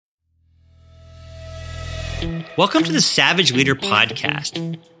Welcome to the Savage Leader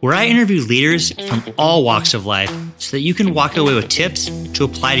Podcast, where I interview leaders from all walks of life so that you can walk away with tips to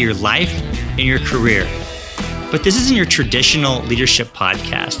apply to your life and your career. But this isn't your traditional leadership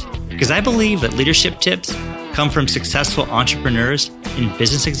podcast, because I believe that leadership tips come from successful entrepreneurs and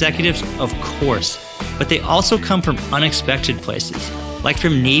business executives, of course, but they also come from unexpected places, like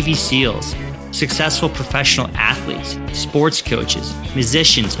from Navy SEALs, successful professional athletes, sports coaches,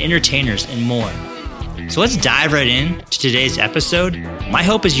 musicians, entertainers, and more. So let's dive right in to today's episode. My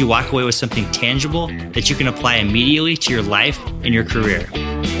hope is you walk away with something tangible that you can apply immediately to your life and your career.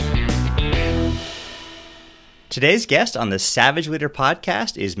 Today's guest on the Savage Leader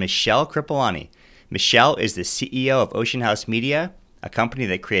Podcast is Michel Kripalani. Michel is the CEO of Oceanhouse Media, a company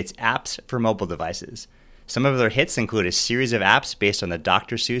that creates apps for mobile devices. Some of their hits include a series of apps based on the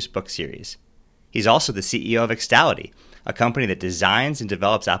Dr. Seuss book series. He's also the CEO of Extality, a company that designs and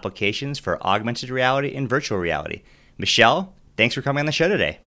develops applications for augmented reality and virtual reality. Michel, thanks for coming on the show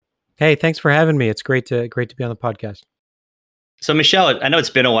today. Hey, thanks for having me. It's great to be on the podcast. So Michel, I know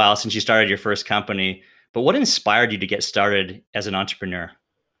it's been a while since you started your first company, but what inspired you to get started as an entrepreneur?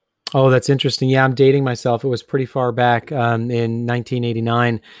 Oh, that's interesting. Yeah, I'm dating myself. It was pretty far back in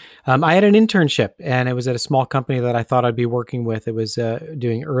 1989. I had an internship, and it was at a small company that I thought I'd be working with. It was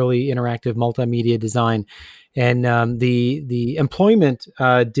doing early interactive multimedia design, and the employment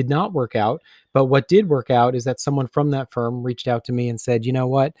did not work out. But what did work out is that someone from that firm reached out to me and said, "You know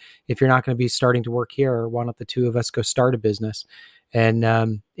what? If you're not going to be starting to work here, why don't the two of us go start a business?" And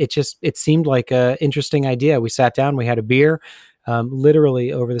it seemed like an interesting idea. We sat down, we had a beer.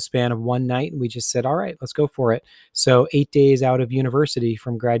 Literally over the span of one night, and we just said, all right, let's go for it. So 8 days out of university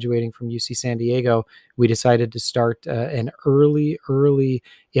from graduating from UC San Diego, we decided to start an early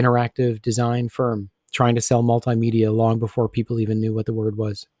interactive design firm trying to sell multimedia long before people even knew what the word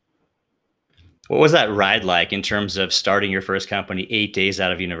was. What was that ride like in terms of starting your first company 8 days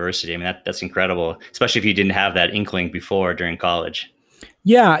out of university? I mean, that's incredible, especially if you didn't have that inkling before during college.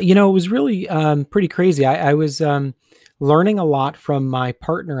 Yeah, it was really pretty crazy. I was learning a lot from my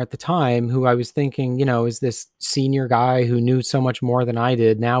partner at the time, who I was thinking, is this senior guy who knew so much more than I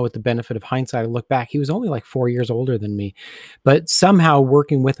did. Now, with the benefit of hindsight, I look back, he was only like 4 years older than me. But somehow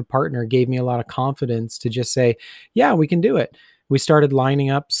working with a partner gave me a lot of confidence to just say, yeah, we can do it. We started lining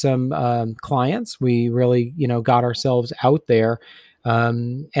up some clients. We really, got ourselves out there.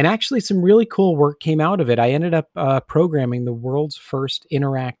 And actually some really cool work came out of it. I ended up programming the world's first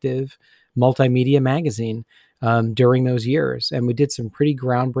interactive multimedia magazine during those years. And we did some pretty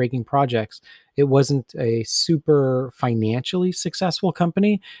groundbreaking projects. It wasn't a super financially successful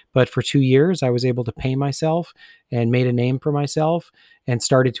company, but for 2 years, I was able to pay myself and made a name for myself and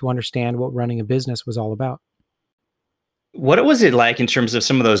started to understand what running a business was all about. What was it like in terms of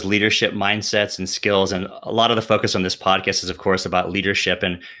some of those leadership mindsets and skills? And a lot of the focus on this podcast is, of course, about leadership.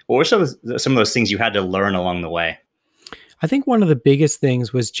 And what were some of those things you had to learn along the way? I think one of the biggest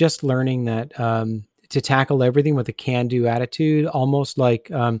things was just learning that to tackle everything with a can-do attitude, almost like,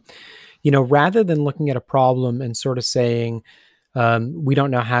 rather than looking at a problem and sort of saying, we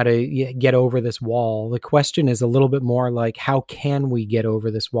don't know how to get over this wall. The question is a little bit more like, how can we get over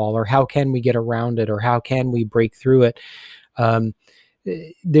this wall, or how can we get around it, or how can we break through it?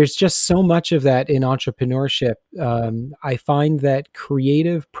 There's just so much of that in entrepreneurship. I find that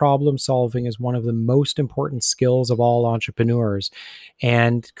creative problem solving is one of the most important skills of all entrepreneurs.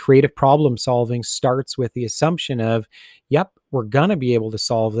 And creative problem solving starts with the assumption of, yep, we're going to be able to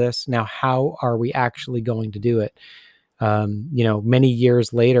solve this. Now, how are we actually going to do it? Many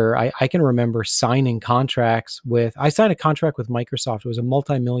years later, I can remember signing contracts I signed a contract with Microsoft. It was a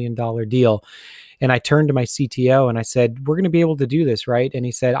multi-million-dollar deal. And I turned to my CTO and I said, we're going to be able to do this, right? And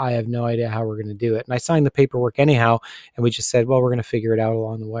he said, I have no idea how we're going to do it. And I signed the paperwork anyhow. And we just said, well, we're going to figure it out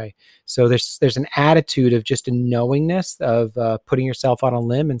along the way. So there's an attitude of just a knowingness of putting yourself on a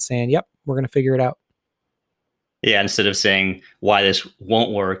limb and saying, yep, we're going to figure it out. Yeah, instead of saying why this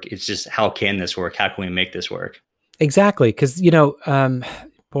won't work, it's just how can this work? How can we make this work? Exactly. Because,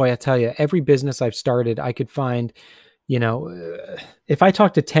 boy, I tell you, every business I've started, I could find, if I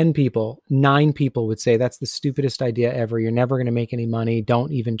talk to 10 people, 9 people would say that's the stupidest idea ever. You're never going to make any money.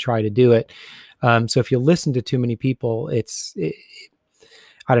 Don't even try to do it. So if you listen to too many people,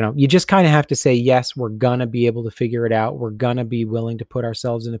 I don't know. You just kind of have to say, yes, we're going to be able to figure it out. We're going to be willing to put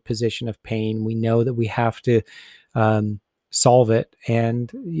ourselves in a position of pain. We know that we have to solve it.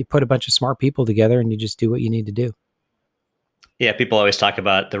 And you put a bunch of smart people together and you just do what you need to do. Yeah, people always talk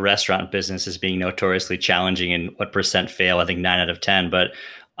about the restaurant business as being notoriously challenging and what percent fail. I think 9 out of 10. But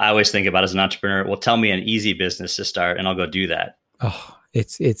I always think about as an entrepreneur, well, tell me an easy business to start and I'll go do that. Oh,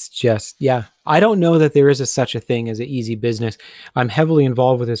 It's just, yeah. I don't know that there is such a thing as an easy business. I'm heavily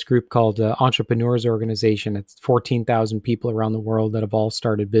involved with this group called Entrepreneurs Organization. It's 14,000 people around the world that have all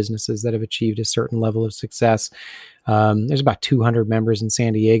started businesses that have achieved a certain level of success. There's about 200 members in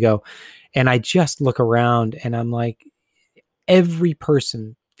San Diego. And I just look around and I'm like, every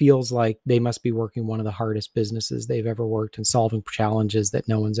person feels like they must be working one of the hardest businesses they've ever worked and solving challenges that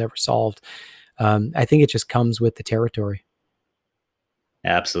no one's ever solved. I think it just comes with the territory.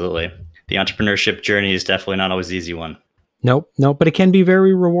 Absolutely. The entrepreneurship journey is definitely not always the easy one. Nope, nope. But it can be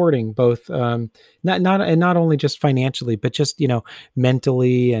very rewarding, both not only just financially, but just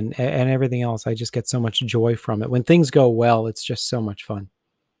mentally and everything else. I just get so much joy from it. When things go well, it's just so much fun.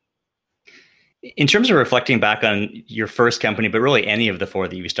 In terms of reflecting back on your first company, but really any of the four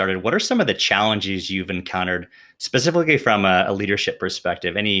that you started, what are some of the challenges you've encountered specifically from a leadership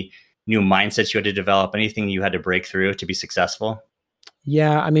perspective? Any new mindsets you had to develop? Anything you had to break through to be successful?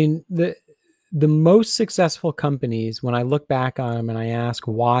 Yeah, I mean, the most successful companies, when I look back on them and I ask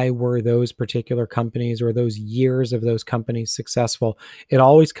why were those particular companies or those years of those companies successful, it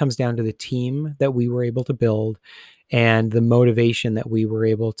always comes down to the team that we were able to build and the motivation that we were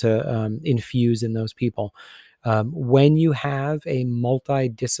able to infuse in those people. When you have a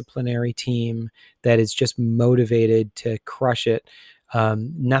multidisciplinary team that is just motivated to crush it,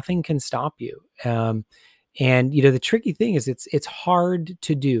 nothing can stop you. And the tricky thing is it's hard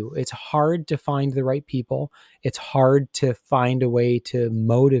to do. It's hard to find the right people. It's hard to find a way to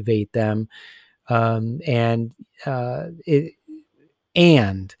motivate them. And it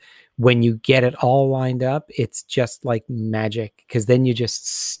and when you get it all lined up, it's just like magic, because then you just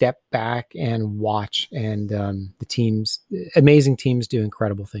step back and watch, and amazing teams do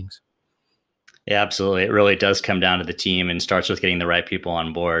incredible things. Yeah, absolutely. It really does come down to the team and starts with getting the right people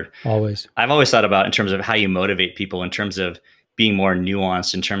on board. Always. I've always thought about in terms of how you motivate people, in terms of being more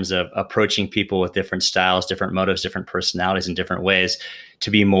nuanced, in terms of approaching people with different styles, different motives, different personalities in different ways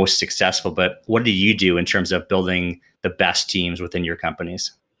to be most successful. But what do you do in terms of building the best teams within your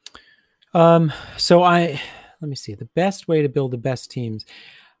companies? So let me see, the best way to build the best teams.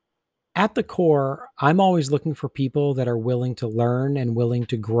 At the core, I'm always looking for people that are willing to learn and willing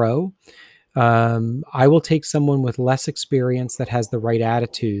to grow. I will take someone with less experience that has the right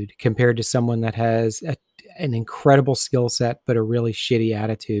attitude compared to someone that has an incredible skill set but a really shitty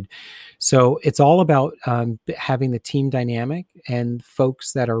attitude. So it's all about having the team dynamic and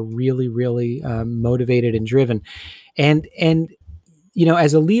folks that are really, really motivated and driven. And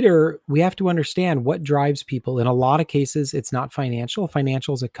as a leader, we have to understand what drives people. In a lot of cases, it's not financial.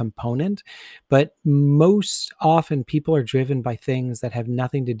 Financial is a component, but most often people are driven by things that have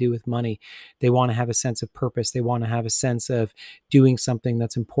nothing to do with money. They want to have a sense of purpose. They want to have a sense of doing something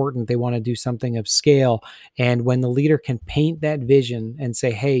that's important. They want to do something of scale. And when the leader can paint that vision and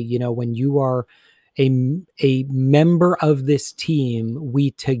say, hey, when you are a member of this team,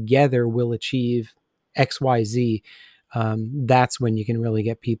 we together will achieve XYZ. That's when you can really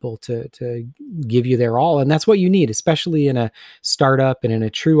get people to give you their all. And that's what you need, especially in a startup and in a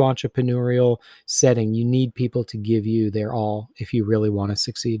true entrepreneurial setting. You need people to give you their all if you really want to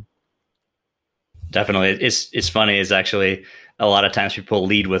succeed. Definitely. It's funny is actually a lot of times people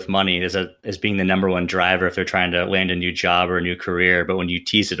lead with money as being the number one driver if they're trying to land a new job or a new career. But when you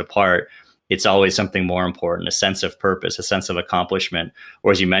tease it apart, it's always something more important, a sense of purpose, a sense of accomplishment,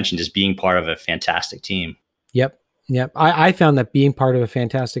 or as you mentioned, just being part of a fantastic team. Yep. Yep. I found that being part of a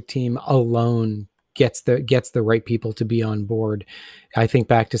fantastic team alone gets the right people to be on board. I think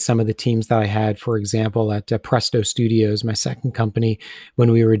back to some of the teams that I had, for example, at Presto Studios, my second company,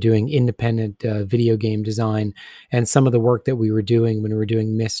 when we were doing independent video game design, and some of the work that we were doing when we were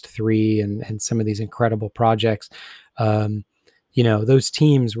doing Myst 3 and some of these incredible projects. Those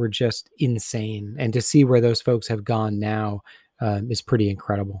teams were just insane. And to see where those folks have gone now is pretty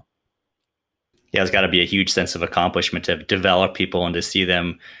incredible. Yeah, it's got to be a huge sense of accomplishment to develop people and to see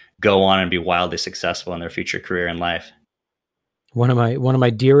them go on and be wildly successful in their future career and life. One of my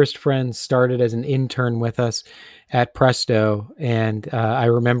dearest friends started as an intern with us at Presto, and I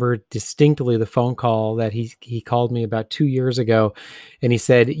remember distinctly the phone call that he called me about 2 years ago, and he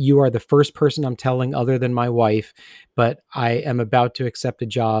said, "You are the first person I'm telling other than my wife, but I am about to accept a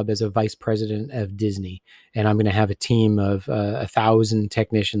job as a vice president of Disney, and I'm going to have a team of 1,000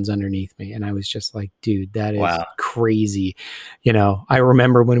 technicians underneath me." And I was just like, "Dude, that is Wow. crazy." I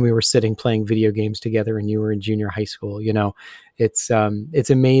remember when we were sitting playing video games together, and you were in junior high school. It's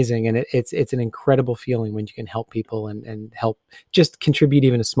amazing, and it's an incredible feeling when you can help people and help just contribute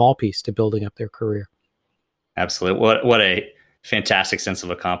even a small piece to building up their career. Absolutely. What a fantastic sense of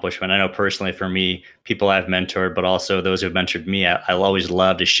accomplishment. I know personally for me, people I've mentored, but also those who've mentored me, I'll always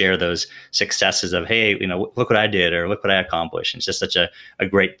love to share those successes of, hey, look what I did or look what I accomplished. It's just such a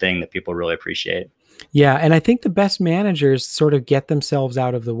great thing that people really appreciate. Yeah, and I think the best managers sort of get themselves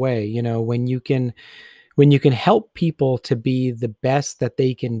out of the way. When you can help people to be the best that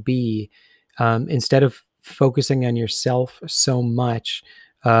they can be, instead of focusing on yourself so much,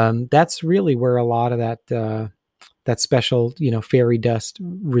 that's really where a lot of that special, fairy dust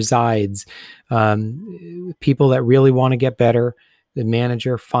resides. People that really want to get better, the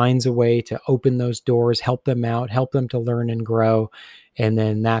manager finds a way to open those doors, help them out, help them to learn and grow. And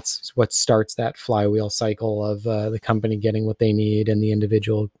then that's what starts that flywheel cycle of the company getting what they need and the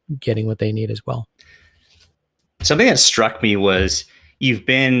individual getting what they need as well. Something that struck me was you've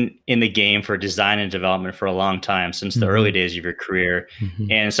been in the game for design and development for a long time, since the early days of your career.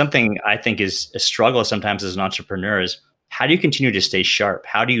 And something I think is a struggle sometimes as an entrepreneur is, how do you continue to stay sharp?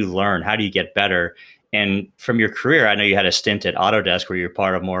 How do you learn? How do you get better? And from your career, I know you had a stint at Autodesk where you're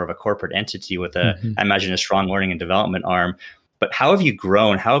part of more of a corporate entity with I imagine, a strong learning and development arm. But how have you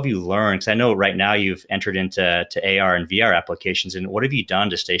grown? How have you learned? Because I know right now you've entered into AR and VR applications. And what have you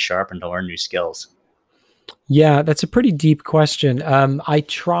done to stay sharp and to learn new skills? Yeah, that's a pretty deep question. My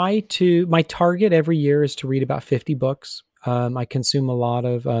target every year is to read about 50 books. I consume a lot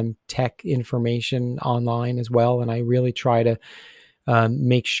of tech information online as well, and I really try to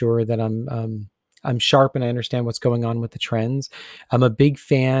make sure that I'm sharp and I understand what's going on with the trends. I'm a big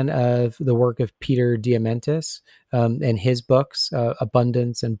fan of the work of Peter Diamandis and his books,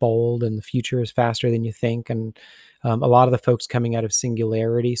 Abundance and Bold, and The Future is Faster Than You Think, and a lot of the folks coming out of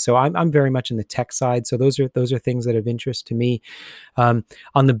Singularity. So I'm very much in the tech side. So those are things that are of interest to me. On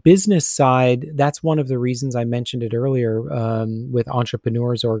the business side, that's one of the reasons I mentioned it earlier with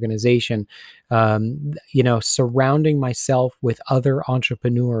Entrepreneurs Organization. Surrounding myself with other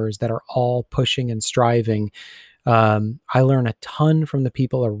entrepreneurs that are all pushing and striving. I learn a ton from the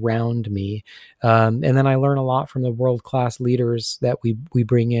people around me. And then I learn a lot from the world-class leaders that we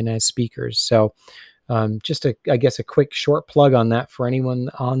bring in as speakers. So just I guess a quick short plug on that for anyone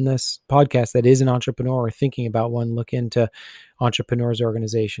on this podcast that is an entrepreneur or thinking about one. Look into Entrepreneurs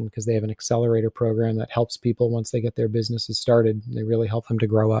Organization, because they have an accelerator program that helps people once they get their businesses started. They really help them to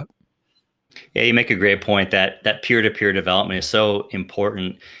grow up. Yeah, you make a great point that peer-to-peer development is so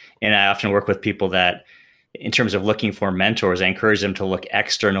important. And I often work with people that, in terms of looking for mentors, I encourage them to look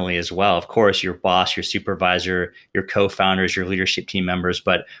externally as well. Of course, your boss, your supervisor, your co-founders, your leadership team members,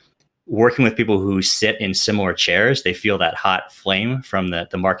 but working with people who sit in similar chairs, they feel that hot flame from the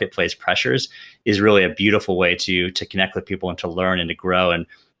marketplace pressures, is really a beautiful way to connect with people and to learn and to grow and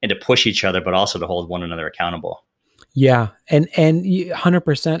to push each other, but also to hold one another accountable. Yeah, and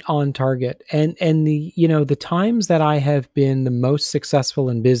 100% on target. And the times that I have been the most successful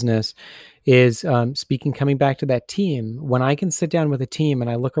in business is coming back to that team, when I can sit down with a team and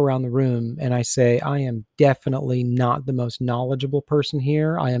I look around the room and I say, I am definitely not the most knowledgeable person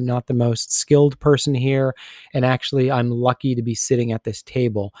here. I am not the most skilled person here. And actually, I'm lucky to be sitting at this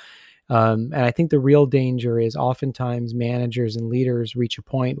table. And I think the real danger is oftentimes managers and leaders reach a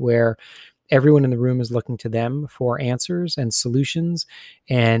point where everyone in the room is looking to them for answers and solutions.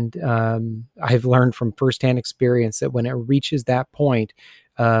 And I've learned from firsthand experience that when it reaches that point,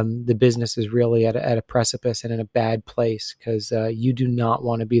 the business is really at a precipice and in a bad place, because you do not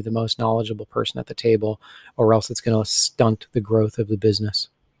want to be the most knowledgeable person at the table, or else it's going to stunt the growth of the business.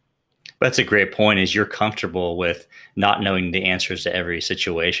 That's a great point, is you're comfortable with not knowing the answers to every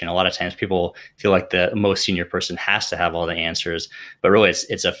situation. A lot of times people feel like the most senior person has to have all the answers, but really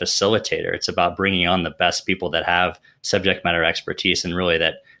it's a facilitator. It's about bringing on the best people that have subject matter expertise and really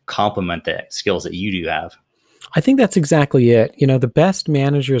that complement the skills that you do have. I think that's exactly it. The best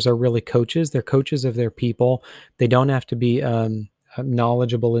managers are really coaches. They're coaches of their people. They don't have to be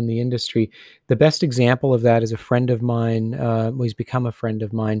knowledgeable in the industry. The best example of that is a friend of mine. He's become a friend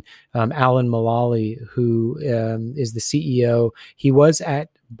of mine, Alan Mulally, who is the CEO. He was at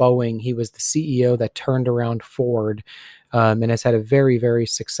Boeing. He was the CEO that turned around Ford, and has had a very, very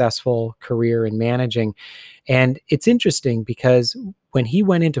successful career in managing. And it's interesting because when he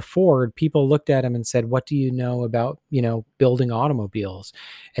went into Ford, people looked at him and said, "What do you know about, building automobiles?"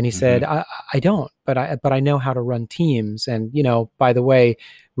 And he said, I don't, but I know how to run teams. And, by the way,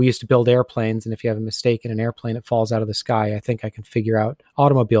 we used to build airplanes. And if you have a mistake in an airplane, it falls out of the sky. I think I can figure out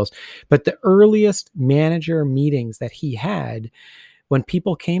automobiles. But the earliest manager meetings that he had, when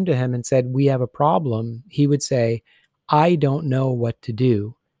people came to him and said, "We have a problem," he would say, "I don't know what to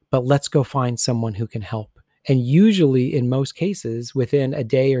do, but let's go find someone who can help." And usually, in most cases, within a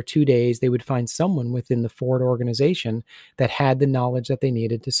day or 2 days, they would find someone within the Ford organization that had the knowledge that they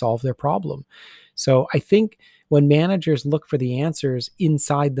needed to solve their problem. So I think when managers look for the answers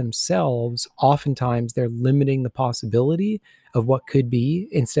inside themselves, oftentimes they're limiting the possibility of what could be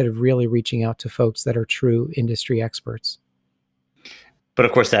instead of really reaching out to folks that are true industry experts. But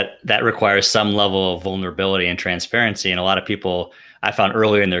of course, that requires some level of vulnerability and transparency. And a lot of people I found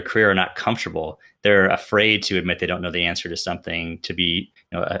earlier in their career are not comfortable. They're afraid to admit they don't know the answer to something, to be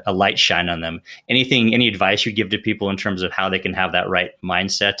a light shine on them. Any advice you give to people in terms of how they can have that right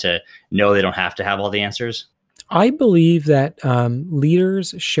mindset to know they don't have to have all the answers? I believe that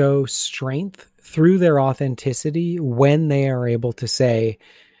leaders show strength through their authenticity when they are able to say,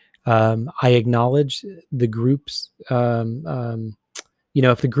 I acknowledge the group's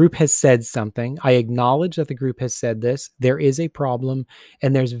if the group has said something, I acknowledge that the group has said this, there is a problem,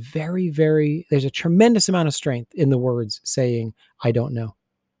 and there's there's a tremendous amount of strength in the words saying, I don't know.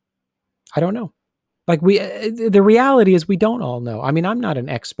 I don't know. Like the reality is we don't all know. I mean, I'm not an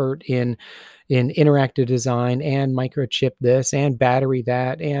expert in interactive design and microchip this and battery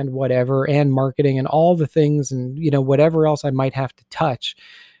that and whatever and marketing and all the things and, whatever else I might have to touch.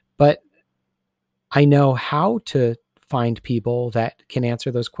 But I know how to find people that can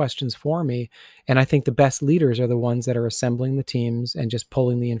answer those questions for me. And I think the best leaders are the ones that are assembling the teams and just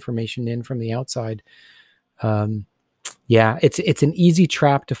pulling the information in from the outside. It's an easy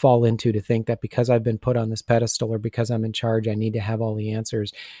trap to fall into, to think that because I've been put on this pedestal or because I'm in charge, I need to have all the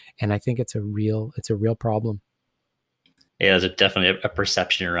answers. And I think it's a real problem. Yeah, there's definitely a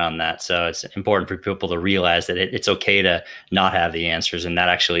perception around that. So it's important for people to realize that it's okay to not have the answers. And that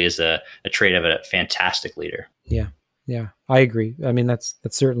actually is a trait of a fantastic leader. Yeah, I agree. I mean, that's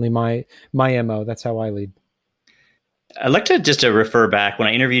certainly my MO. That's how I lead. I'd like to just to refer back when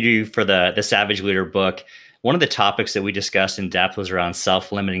I interviewed you for the Savage Leader book. One of the topics that we discussed in depth was around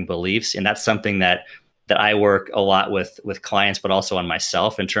self-limiting beliefs, and that's something that I work a lot with clients, but also on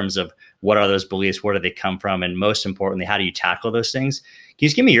myself in terms of what are those beliefs, where do they come from, and most importantly, how do you tackle those things? Can you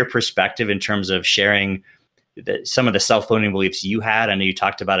just give me your perspective in terms of sharing some of the self-limiting beliefs you had? I know you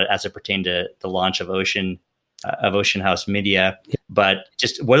talked about it as it pertained to the launch of Oceanhouse Media, but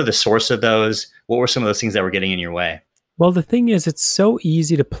just what are the source of those? What were some of those things that were getting in your way? Well, the thing is, it's so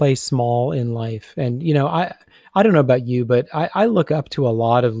easy to play small in life. And, I don't know about you, but I look up to a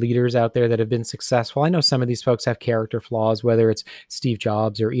lot of leaders out there that have been successful. I know some of these folks have character flaws, whether it's Steve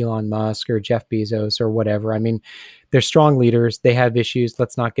Jobs or Elon Musk or Jeff Bezos or whatever. I mean, they're strong leaders. They have issues.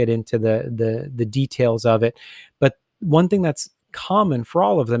 Let's not get into the details of it. But one thing that's common for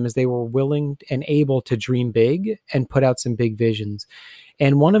all of them is they were willing and able to dream big and put out some big visions.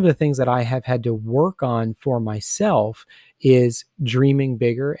 And one of the things that I have had to work on for myself is dreaming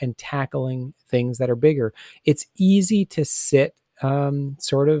bigger and tackling things that are bigger. It's easy to sit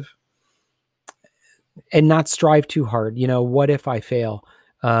sort of and not strive too hard. What if I fail?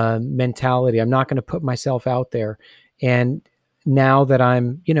 Mentality. I'm not going to put myself out there. And now that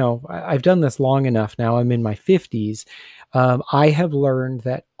I've done this long enough now, I'm in my 50s. I have learned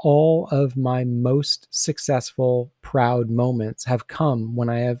that all of my most successful, proud moments have come when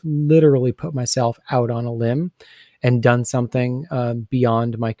I have literally put myself out on a limb and done something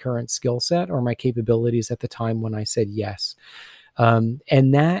beyond my current skill set or my capabilities at the time when I said yes.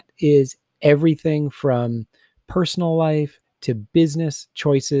 And that is everything from personal life to business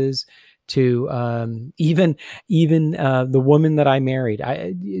choices to even the woman that I married.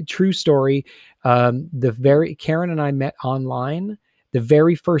 True story. Karen and I met online. The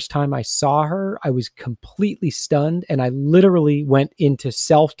very first time I saw her, I was completely stunned, and I literally went into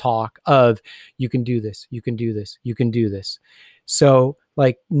self-talk of, you can do this, you can do this, you can do this. So,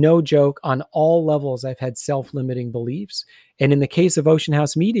 like, no joke, on all levels, I've had self-limiting beliefs. And in the case of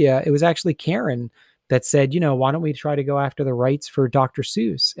Oceanhouse Media, it was actually Karen that said, why don't we try to go after the rights for Dr.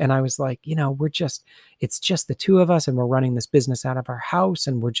 Seuss? And I was like, it's just the two of us, and we're running this business out of our house,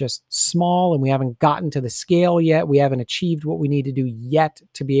 and we're just small, and we haven't gotten to the scale yet. We haven't achieved what we need to do yet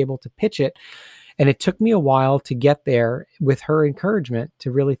to be able to pitch it. And it took me a while to get there with her encouragement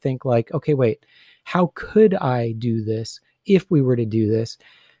to really think like, okay, wait, how could I do this if we were to do this?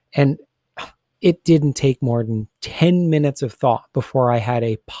 And it didn't take more than 10 minutes of thought before I had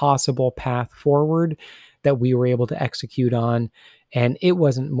a possible path forward that we were able to execute on. And it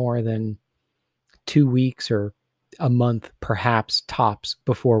wasn't more than 2 weeks or a month, perhaps tops,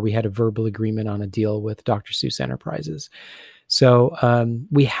 before we had a verbal agreement on a deal with Dr. Seuss Enterprises. So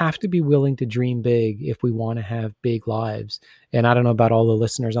we have to be willing to dream big if we want to have big lives. And I don't know about all the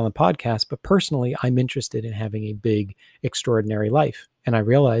listeners on the podcast, but personally, I'm interested in having a big, extraordinary life. And I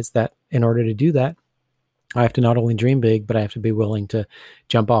realized that in order to do that, I have to not only dream big, but I have to be willing to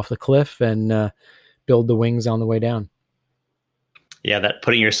jump off the cliff and build the wings on the way down. Yeah, that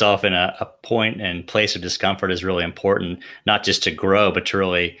putting yourself in a point and place of discomfort is really important, not just to grow, but to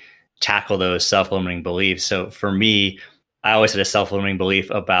really tackle those self-limiting beliefs. So for me, I always had a self-limiting belief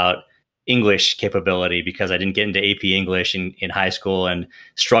about English capability because I didn't get into AP English in high school and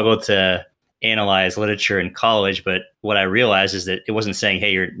struggled to analyze literature in college. But what I realized is that it wasn't saying,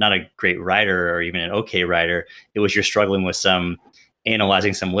 hey, you're not a great writer or even an okay writer. It was you're struggling with some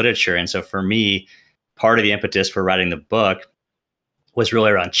analyzing some literature. And so for me, part of the impetus for writing the book was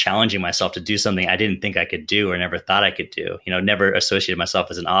really around challenging myself to do something I didn't think I could do or never thought I could do. Never associated myself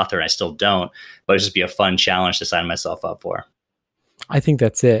as an author, and I still don't, but it'd just be a fun challenge to sign myself up for. I think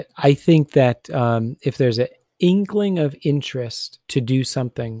that's it. I think that if there's an inkling of interest to do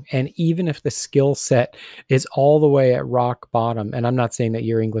something, and even if the skill set is all the way at rock bottom, and I'm not saying that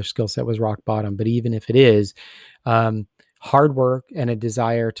your English skill set was rock bottom, but even if it is, hard work and a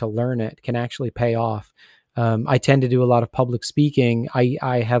desire to learn it can actually pay off. I tend to do a lot of public speaking.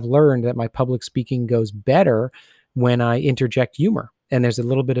 I have learned that my public speaking goes better when I interject humor. And there's a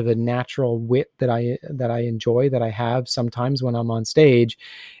little bit of a natural wit that I enjoy, that I have sometimes when I'm on stage,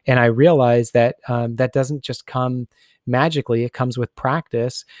 and I realize that that doesn't just come magically; it comes with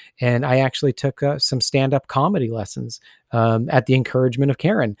practice. And I actually took some stand-up comedy lessons at the encouragement of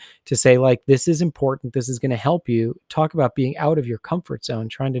Karen to say, like, this is important. This is going to help you. Talk about being out of your comfort zone,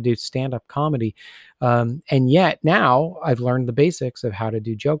 trying to do stand-up comedy. And yet now I've learned the basics of how to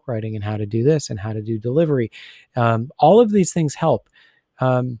do joke writing and how to do this and how to do delivery. All of these things help.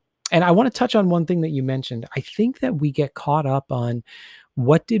 And I want to touch on one thing that you mentioned. I think that we get caught up on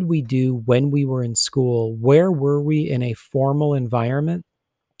what did we do when we were in school? Where were we in a formal environment?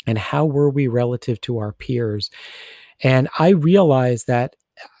 And how were we relative to our peers? And I realized that,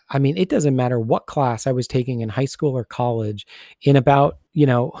 I mean, it doesn't matter what class I was taking in high school or college, in about,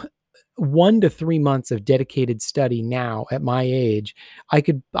 1 to 3 months of dedicated study now at my age, I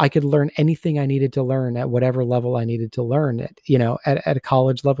could learn anything I needed to learn at whatever level I needed to learn at a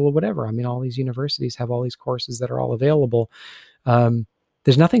college level or whatever. I mean, all these universities have all these courses that are all available.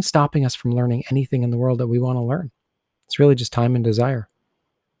 There's nothing stopping us from learning anything in the world that we want to learn. It's really just time and desire.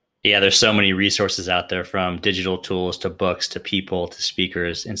 Yeah, there's so many resources out there, from digital tools to books to people to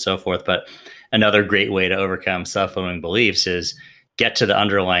speakers and so forth. But another great way to overcome self-limiting beliefs is get to the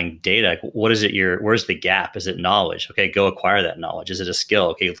underlying data. What is it? Where's the gap? Is it knowledge? Okay, go acquire that knowledge. Is it a skill?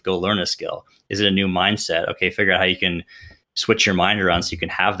 Okay, go learn a skill. Is it a new mindset? Okay, figure out how you can switch your mind around so you can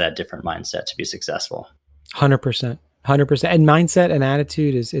have that different mindset to be successful. 100%. 100%. And mindset and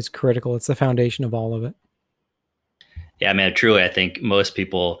attitude is critical. It's the foundation of all of it. Yeah, I mean, truly, I think most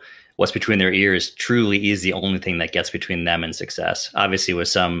people, what's between their ears truly is the only thing that gets between them and success. Obviously, with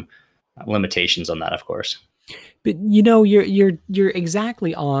some limitations on that, of course. But you're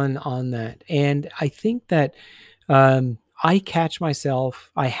exactly on that. And I think that I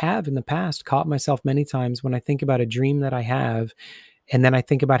have in the past caught myself many times when I think about a dream that I have, and then I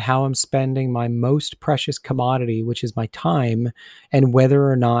think about how I'm spending my most precious commodity, which is my time, and whether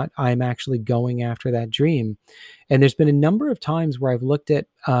or not I'm actually going after that dream. And there's been a number of times where I've looked at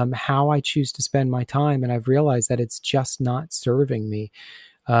how I choose to spend my time, and I've realized that it's just not serving me.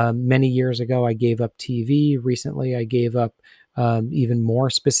 Many years ago, I gave up TV. Recently, I gave up even more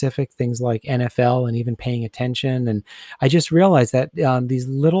specific things like NFL and even paying attention. And I just realized that these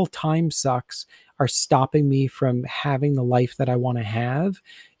little time sucks are stopping me from having the life that I want to have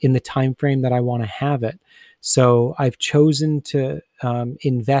in the time frame that I want to have it. So I've chosen to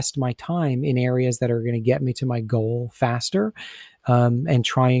invest my time in areas that are going to get me to my goal faster, and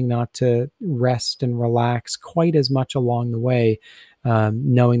trying not to rest and relax quite as much along the way,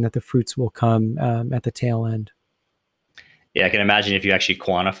 knowing that the fruits will come at the tail end. Yeah, I can imagine if you actually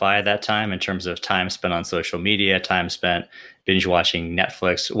quantify that time in terms of time spent on social media, time spent binge watching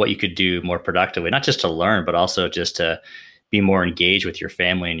Netflix, what you could do more productively, not just to learn, but also just to be more engaged with your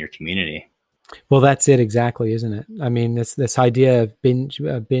family and your community. Well, that's it exactly, isn't it? I mean, this idea of binge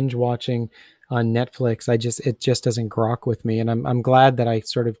watching on Netflix, it just doesn't grok with me, and I'm glad that I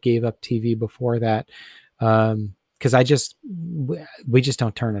sort of gave up TV before that, because we just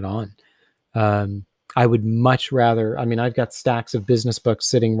don't turn it on. I would much rather, I mean, I've got stacks of business books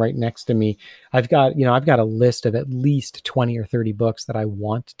sitting right next to me. I've got a list of at least 20 or 30 books that I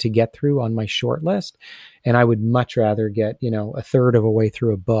want to get through on my short list. And I would much rather get, a third of a way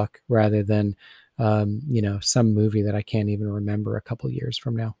through a book rather than, some movie that I can't even remember a couple years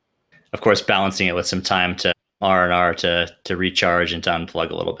from now. Of course, balancing it with some time to R&R to recharge and to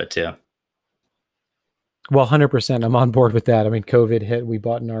unplug a little bit too. Well, 100%. I'm on board with that. I mean, COVID hit, we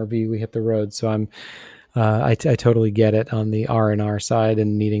bought an RV, we hit the road. So I totally get it on the R&R side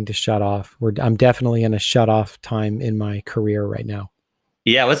and needing to shut off. I'm definitely in a shut off time in my career right now.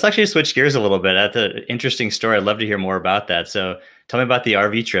 Yeah, let's actually switch gears a little bit. That's an interesting story. I'd love to hear more about that. So tell me about the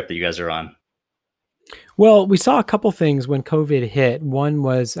RV trip that you guys are on. Well, we saw a couple things when COVID hit. One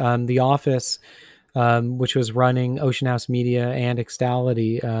was The Office, which was running Oceanhouse Media and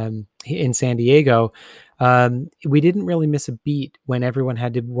Extality in San Diego. We didn't really miss a beat when everyone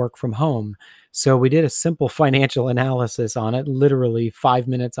had to work from home. So we did a simple financial analysis on it, literally 5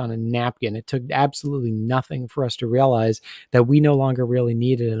 minutes on a napkin. It took absolutely nothing for us to realize that we no longer really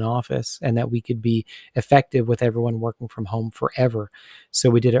needed an office and that we could be effective with everyone working from home forever. So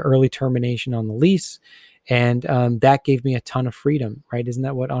we did an early termination on the lease. And that gave me a ton of freedom, right? Isn't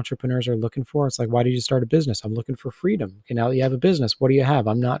that what entrepreneurs are looking for? It's like, why did you start a business? I'm looking for freedom. Okay, now that you have a business, what do you have?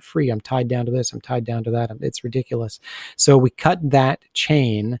 I'm not free. I'm tied down to this. I'm tied down to that. It's ridiculous. So we cut that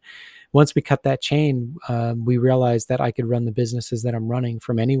chain. Once we cut that chain, we realized that I could run the businesses that I'm running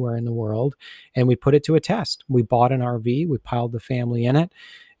from anywhere in the world. And we put it to a test. We bought an RV, we piled the family in it,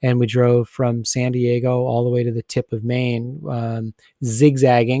 and we drove from San Diego all the way to the tip of Maine,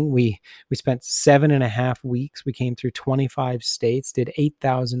 zigzagging. We spent 7.5 weeks. We came through 25 states, did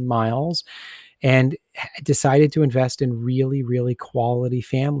 8,000 miles, and decided to invest in really, really quality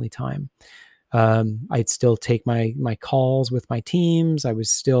family time. I'd still take my calls with my teams. I was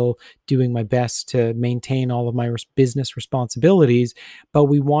still doing my best to maintain all of my business responsibilities, but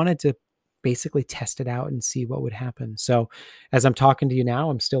we wanted to basically test it out and see what would happen. So as I'm talking to you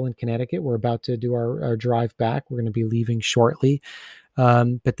now, I'm still in Connecticut. We're about to do our drive back. We're going to be leaving shortly.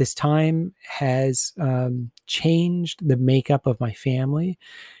 But this time has changed the makeup of my family.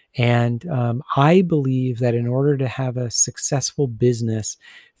 And I believe that in order to have a successful business,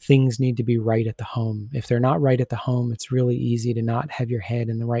 things need to be right at the home. If they're not right at the home, it's really easy to not have your head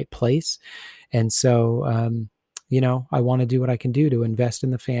in the right place. And so, I want to do what I can do to invest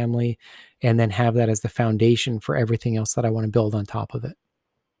in the family and then have that as the foundation for everything else that I want to build on top of it.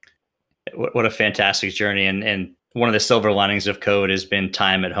 What a fantastic journey. And one of the silver linings of COVID has been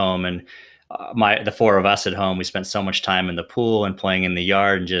time at home. And the four of us at home, we spent so much time in the pool and playing in the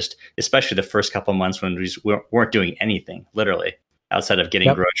yard, and just especially the first couple of months when we weren't doing anything, literally, outside of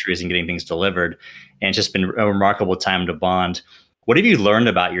getting groceries and getting things delivered. And it's just been a remarkable time to bond. What have you learned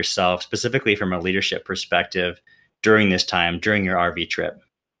about yourself, specifically from a leadership perspective, during this time, during your RV trip?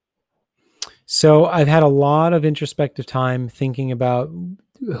 So I've had a lot of introspective time thinking about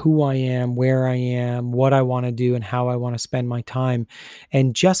who I am, where I am, what I want to do, and how I want to spend my time.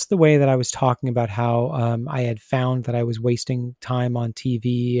 And just the way that I was talking about how I had found that I was wasting time on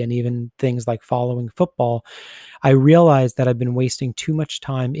TV and even things like following football, I realized that I've been wasting too much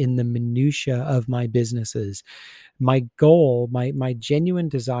time in the minutia of my businesses. My goal, my genuine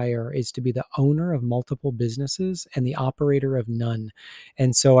desire is to be the owner of multiple businesses and the operator of none.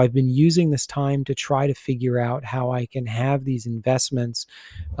 And so I've been using this time to try to figure out how I can have these investments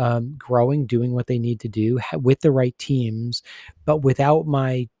growing, doing what they need to do with the right teams, but without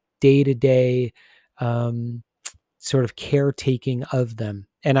my day-to-day sort of caretaking of them.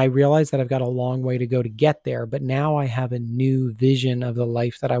 And I realize that I've got a long way to go to get there, but now I have a new vision of the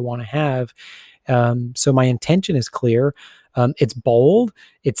life that I want to have. So my intention is clear. It's bold.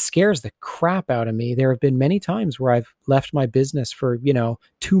 It scares the crap out of me. There have been many times where I've left my business for,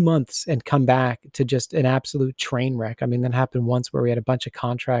 2 months and come back to just an absolute train wreck. I mean, that happened once where we had a bunch of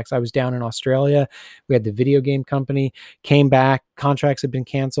contracts. I was down in Australia. We had the video game company, came back, contracts had been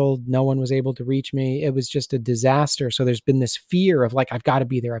canceled. No one was able to reach me. It was just a disaster. So there's been this fear of like, I've got to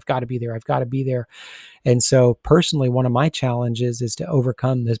be there. I've got to be there. I've got to be there. And so personally, one of my challenges is to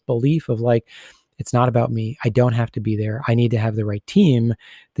overcome this belief of like, it's not about me. I don't have to be there. I need to have the right team.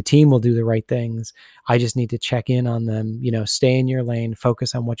 The team will do the right things. I just need to check in on them, stay in your lane,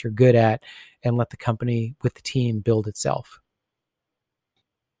 focus on what you're good at, and let the company with the team build itself.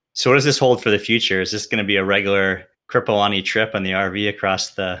 So what does this hold for the future? Is this going to be a regular Kripalani trip on the RV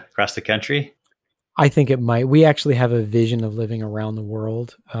across the country? I think it might. We actually have a vision of living around the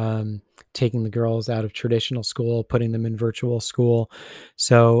world, taking the girls out of traditional school, putting them in virtual school.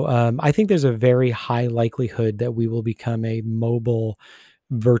 So I think there's a very high likelihood that we will become a mobile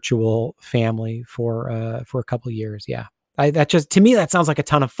virtual family for a couple of years. Yeah. To me, that sounds like a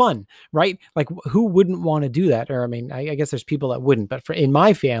ton of fun, right? Like who wouldn't want to do that? Or, I mean, I guess there's people that wouldn't, but in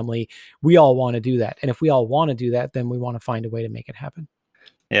my family, we all want to do that. And if we all want to do that, then we want to find a way to make it happen.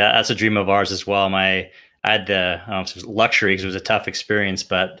 Yeah, that's a dream of ours as well. I had the, I don't know if it was luxury because it was a tough experience,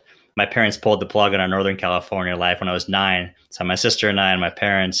 but my parents pulled the plug on our Northern California life when I was 9. So my sister and I and my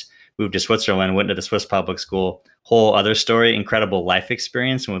parents moved to Switzerland, went to the Swiss public school, whole other story, incredible life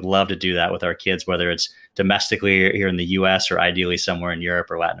experience, and would love to do that with our kids, whether it's domestically here in the US or ideally somewhere in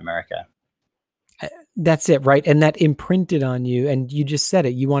Europe or Latin America. That's it, right? And that imprinted on you, and you just said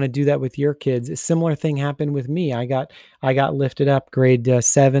it. You want to do that with your kids. A similar thing happened with me. I got lifted up grade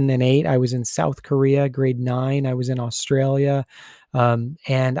 7 and 8. I was in South Korea. Grade 9, I was in Australia, and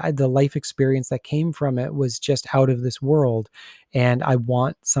the life experience that came from it was just out of this world. And I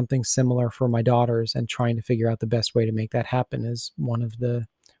want something similar for my daughters, and trying to figure out the best way to make that happen is one of the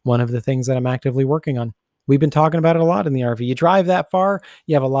things that I'm actively working on. We've been talking about it a lot in the RV. You drive that far,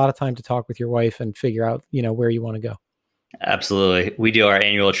 you have a lot of time to talk with your wife and figure out, where you want to go. Absolutely. We do our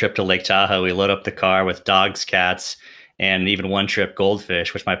annual trip to Lake Tahoe. We load up the car with dogs, cats, and even one trip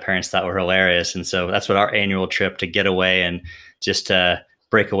goldfish, which my parents thought were hilarious. And so that's what our annual trip, to get away and just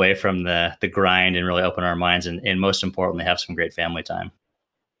break away from the grind and really open our minds. And most importantly, have some great family time.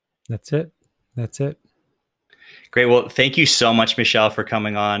 That's it. Great. Well, thank you so much, Michel, for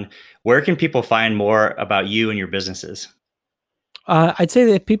coming on. Where can people find more about you and your businesses? I'd say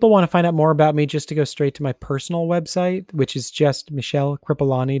that if people want to find out more about me, just to go straight to my personal website, which is just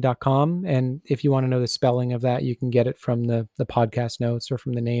michelkripalani.com. And if you want to know the spelling of that, you can get it from the podcast notes or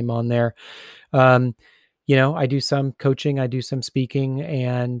from the name on there. I do some coaching, I do some speaking,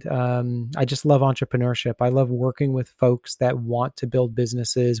 and I just love entrepreneurship. I love working with folks that want to build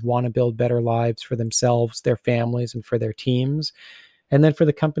businesses, want to build better lives for themselves, their families, and for their teams. And then for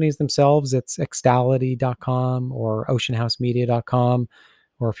the companies themselves, it's Extality.com or Oceanhousemedia.com.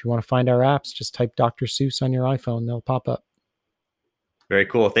 Or if you want to find our apps, just type Dr. Seuss on your iPhone, they'll pop up. Very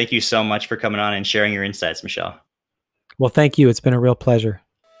cool. Thank you so much for coming on and sharing your insights, Michel. Well, thank you. It's been a real pleasure.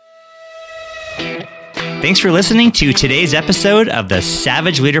 Thanks for listening to today's episode of the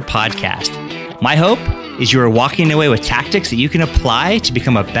Savage Leader Podcast. My hope is you are walking away with tactics that you can apply to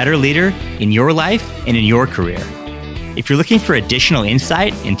become a better leader in your life and in your career. If you're looking for additional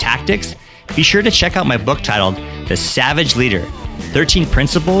insight and tactics, be sure to check out my book titled The Savage Leader, 13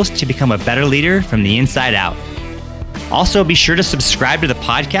 Principles to Become a Better Leader from the Inside Out. Also, be sure to subscribe to the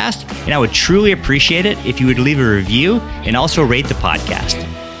podcast, and I would truly appreciate it if you would leave a review and also rate the podcast.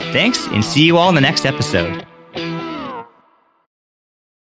 Thanks, and see you all in the next episode.